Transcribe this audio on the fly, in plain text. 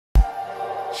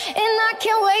And I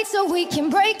can't wait so we can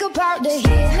break apart to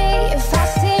hear me if I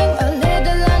seem a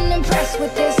little unimpressed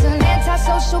with this. An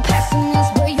antisocial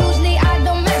pessimist, but usually I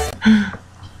don't mess.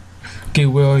 Okay,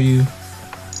 where are you?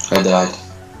 I died.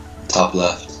 Top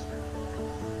left.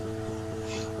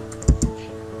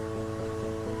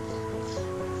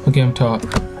 Okay, I'm top.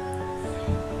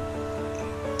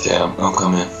 Okay, I'm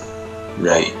coming.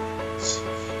 Right.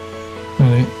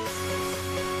 Alright.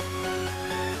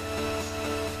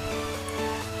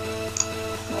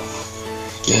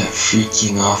 Get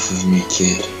freaking off of me,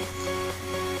 kid.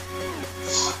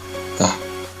 Ah.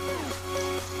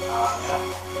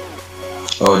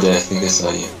 Oh, I think I saw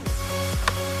you.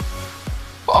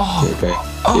 Oh, okay.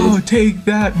 Oh, take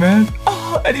that, man.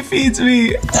 Oh, and he feeds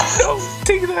me. No,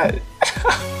 take that.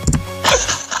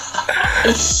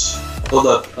 Hold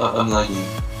up, I'm lagging.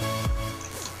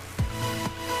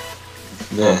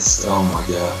 Missed, oh my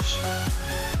gosh.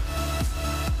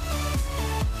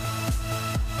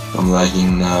 I'm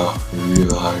lagging now,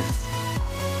 real hard.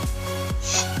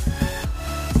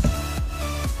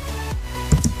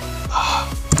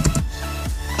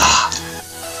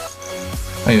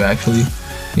 Are you actually?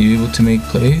 Are you able to make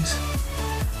plays?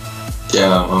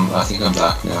 Yeah, I think I'm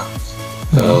back now.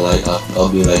 I'll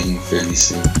be lagging fairly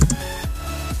soon.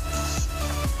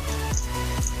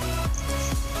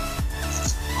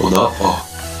 Hold up, oh.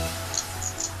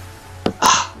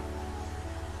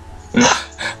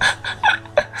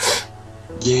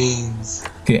 Games.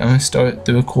 Okay, I'm gonna start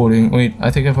the recording. Wait, I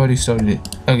think I've already started it.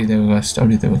 Okay, there we go. I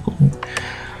started the recording.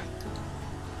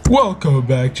 Welcome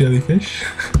back, Jellyfish.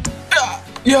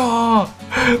 Yeah,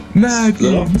 mad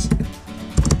games.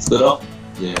 Split up?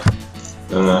 Yeah.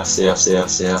 No, stay up.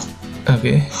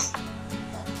 Okay.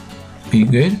 Are you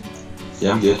good?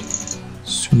 Yeah, I'm good.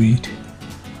 Sweet.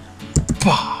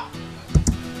 Pow.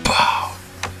 Pow.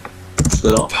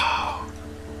 Split up. Pow.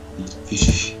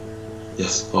 Fish.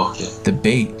 Yes, okay. The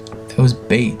bait. That was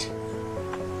bait.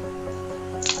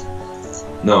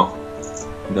 No.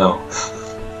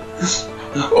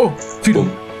 Oh, feed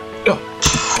him.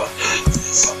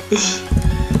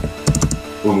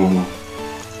 Boom.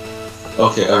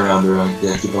 Okay, around.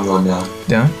 Yeah, keep on going down.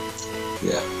 Down?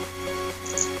 Yeah.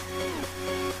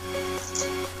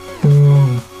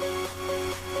 Boom.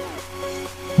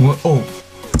 What? Oh.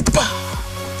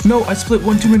 No, I split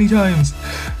one too many times.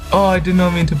 Oh, I did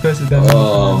not mean to press it that way.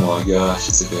 Oh my gosh,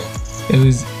 it's okay. It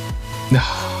was...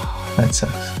 that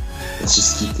sucks. Let's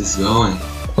just keep this going.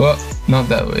 Well, not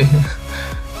that way.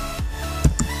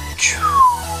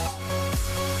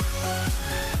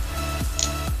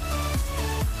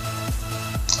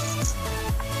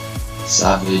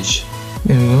 Savage.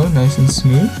 There we go, nice and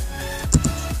smooth.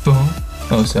 Boom.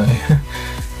 Oh, sorry.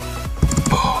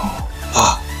 Boom.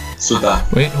 Split back.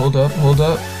 Wait, hold up.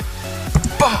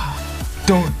 Bah!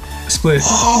 Don't split.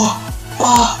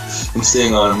 I'm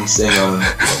staying on him.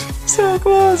 So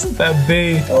close. That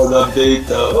bait. Oh, that bait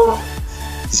though.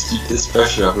 Just keep this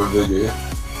pressure up or bigger.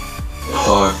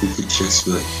 Oh, if we could trick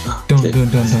split. Don't. Yeah.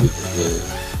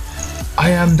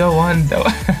 I am the one though.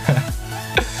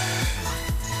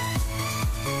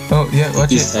 Oh, yeah,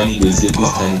 watch it. Tiny dudes, get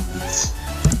these tiny dudes.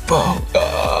 Bow.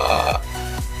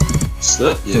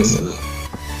 Split? Yeah, split.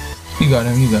 You got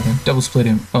him. Double split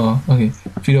him. Oh, okay.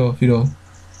 Fido.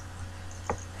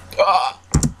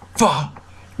 Fuck.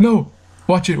 No.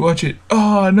 Watch it.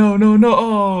 Oh, no.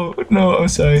 Oh, no, I'm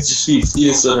sorry. Just feed. He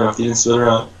didn't split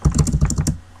around.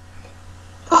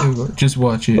 There we go. Just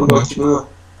watch it.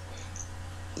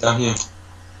 Down here.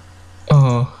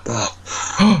 Oh.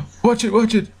 Watch it.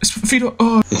 Fido.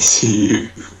 Oh. I see you.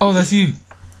 Oh, that's you.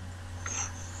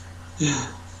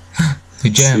 They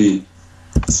jammed. Sweet.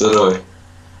 So do I.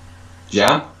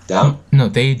 Jam? Down? No,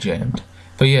 they jammed.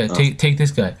 But yeah, take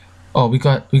this guy. Oh, we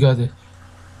got this.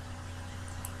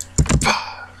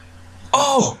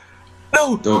 Oh!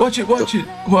 No! Watch it.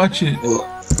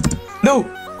 No!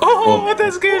 Oh,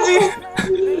 that scared me.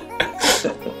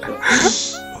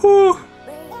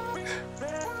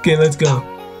 Okay, let's go.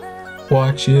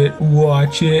 Watch it. Are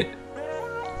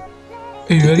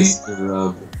you ready?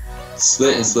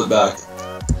 Split and split back.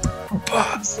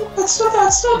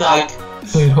 Split back.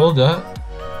 Wait, hold up.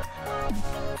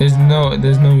 There's no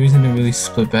reason to really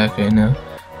split back right now.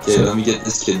 Okay, let me get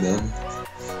this kid then.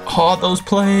 Oh, those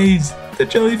plays! The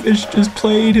jellyfish just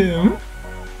played him.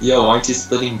 Yo, why aren't you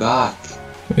splitting back?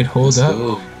 Wait, hold up.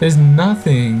 Go. There's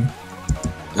nothing.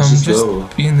 Let's I'm just go.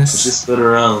 Being this. Let's just split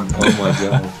around. Oh my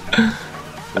god.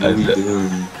 What are we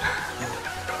doing?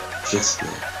 Just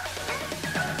split.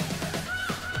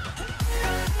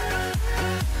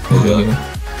 There we go.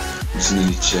 Just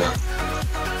need to chill.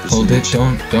 Hold it.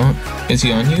 Don't. Is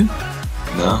he on you?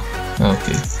 No.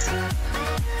 Okay.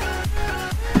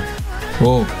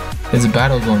 Whoa, there's a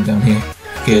battle going down here.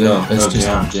 Okay, let's just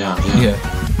jam. Yeah.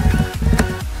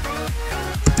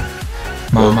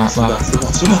 Ma.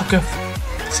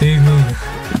 Save me.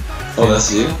 Oh,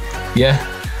 that's you? Yeah,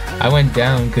 I went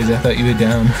down because I thought you were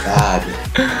down. Bad.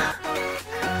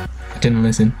 I didn't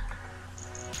listen.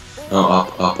 Oh,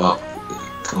 up.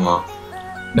 Come on.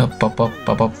 No, pop.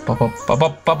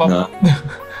 No.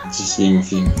 Just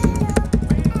feeding.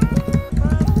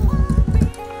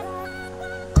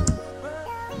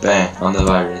 Bang, on the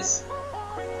virus.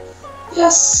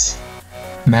 Yes!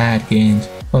 Mad gains.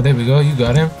 Oh, there we go. You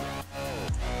got him.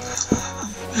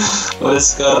 What is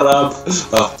Scarab?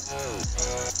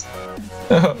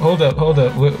 Oh, Hold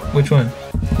up. Which one?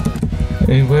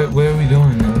 Hey, where are we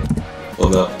going now?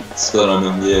 hold up. Split on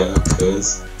him, yeah,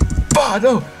 cuz. Ah,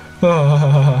 no!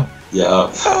 Yeah,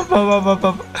 up.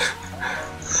 Up.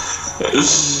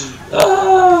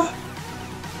 Ah.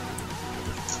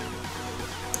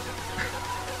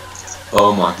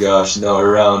 Oh my gosh, no,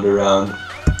 around.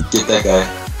 Get that guy.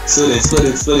 Split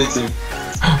it to me.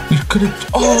 We could have.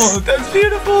 Oh, yes. That's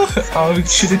beautiful! Oh, we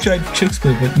should have tried trick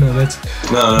split, but no, that's.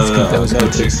 No, that was no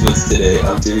good. trick splits today.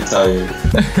 I'm too tired.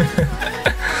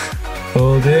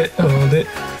 Hold it.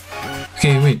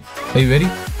 Okay, wait. Are you ready?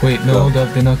 Wait, no, hold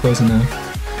up. They're not close enough.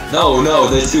 No,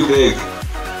 they're too big.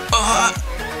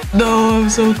 No, I'm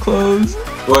so close.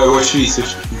 Wait, which piece?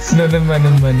 No, never mind.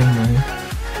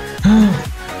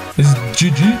 It's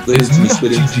GG. Split It's it to me, not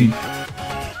split it. GG.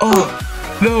 Oh,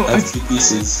 no. I have 2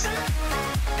 pieces.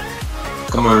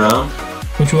 Come around.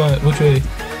 Which one? Which way?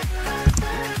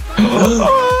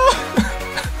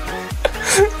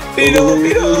 Vito.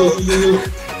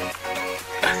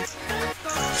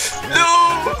 No.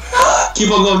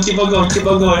 Keep on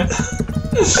going.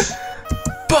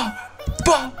 Bah.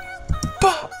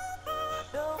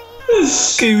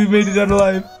 Okay, we made it out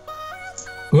alive.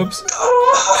 Whoops.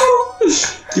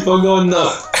 Keep on going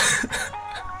now.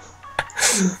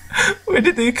 Where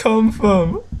did they come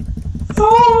from?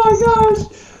 Oh my gosh.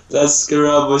 That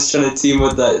Scarab was trying to team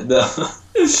with that.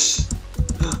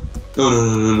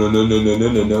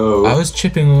 No. I was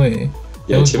chipping away. Yeah,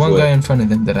 There was chip one away. guy in front of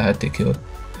them that I had to kill.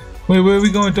 Wait, where are we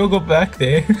going? Don't go back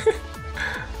there.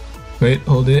 Wait,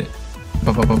 hold it.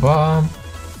 Ba.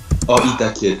 Oh, eat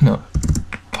that kid. No.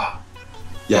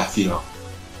 Yeah, feed him.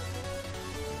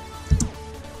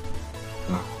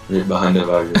 Oh, right behind the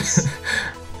virus.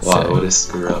 Wow, Sorry. what a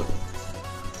Scarab.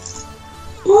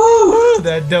 Woo!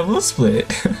 That double split.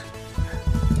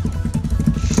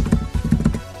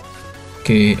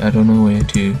 Okay, I don't know where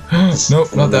to.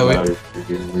 Nope, not that way.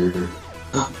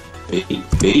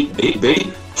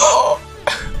 Bait. Oh!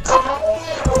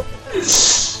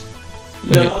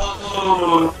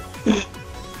 No.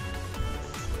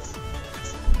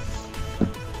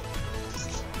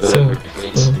 So,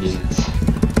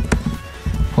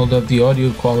 hold up, the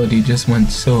audio quality just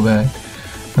went so bad.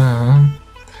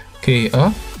 Okay,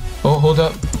 up. Oh, hold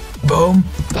up. Boom.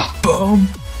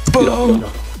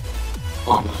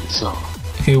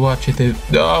 Okay, watch it.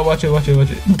 Oh, watch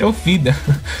it. Don't feed them.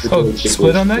 Oh,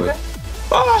 split on that guy?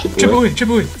 Ah, chip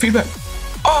away. Feedback.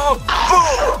 Oh,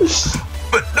 boom.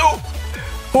 But no.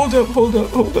 Hold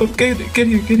up. Get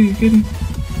here.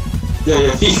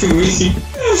 Yeah, feed me.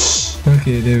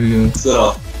 Okay, there we go. Split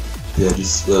off. Yeah,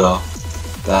 just split off.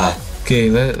 That. Okay,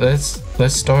 let's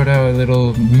start our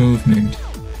little movement.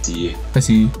 See. Let's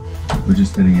see. We're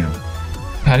just heading out.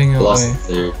 Heading out Lost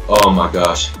way. there. Oh my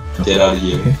gosh. Get out of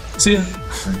here. Okay. See ya.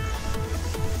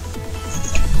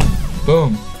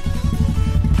 Boom.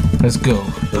 Let's go.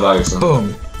 The virus.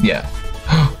 Boom. Yeah.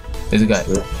 There's a guy.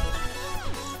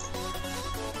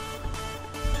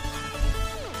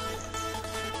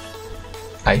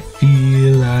 I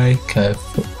feel like I've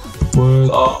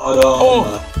worked all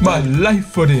my life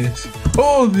for this.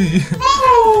 Holy.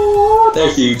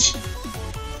 They're huge.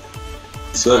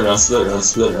 Split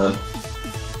run.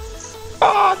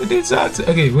 Ah, the dude sucks.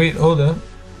 Okay, wait, hold up.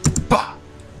 Bah.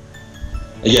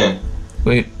 Again.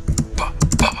 Wait.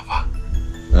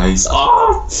 Nice.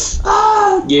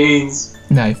 Gains.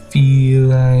 And I feel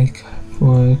like I've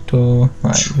worked all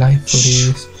my life for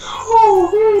this.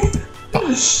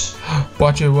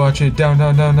 Watch it. Down.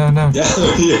 Yeah.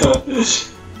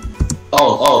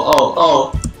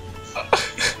 Oh.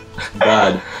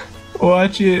 Bad.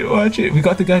 Watch it. We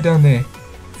got the guy down there.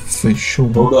 For sure.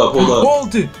 Hold up.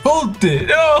 Hold it.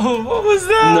 Oh, what was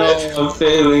that? No, I'm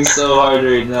failing so hard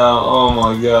right now. Oh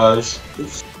my gosh.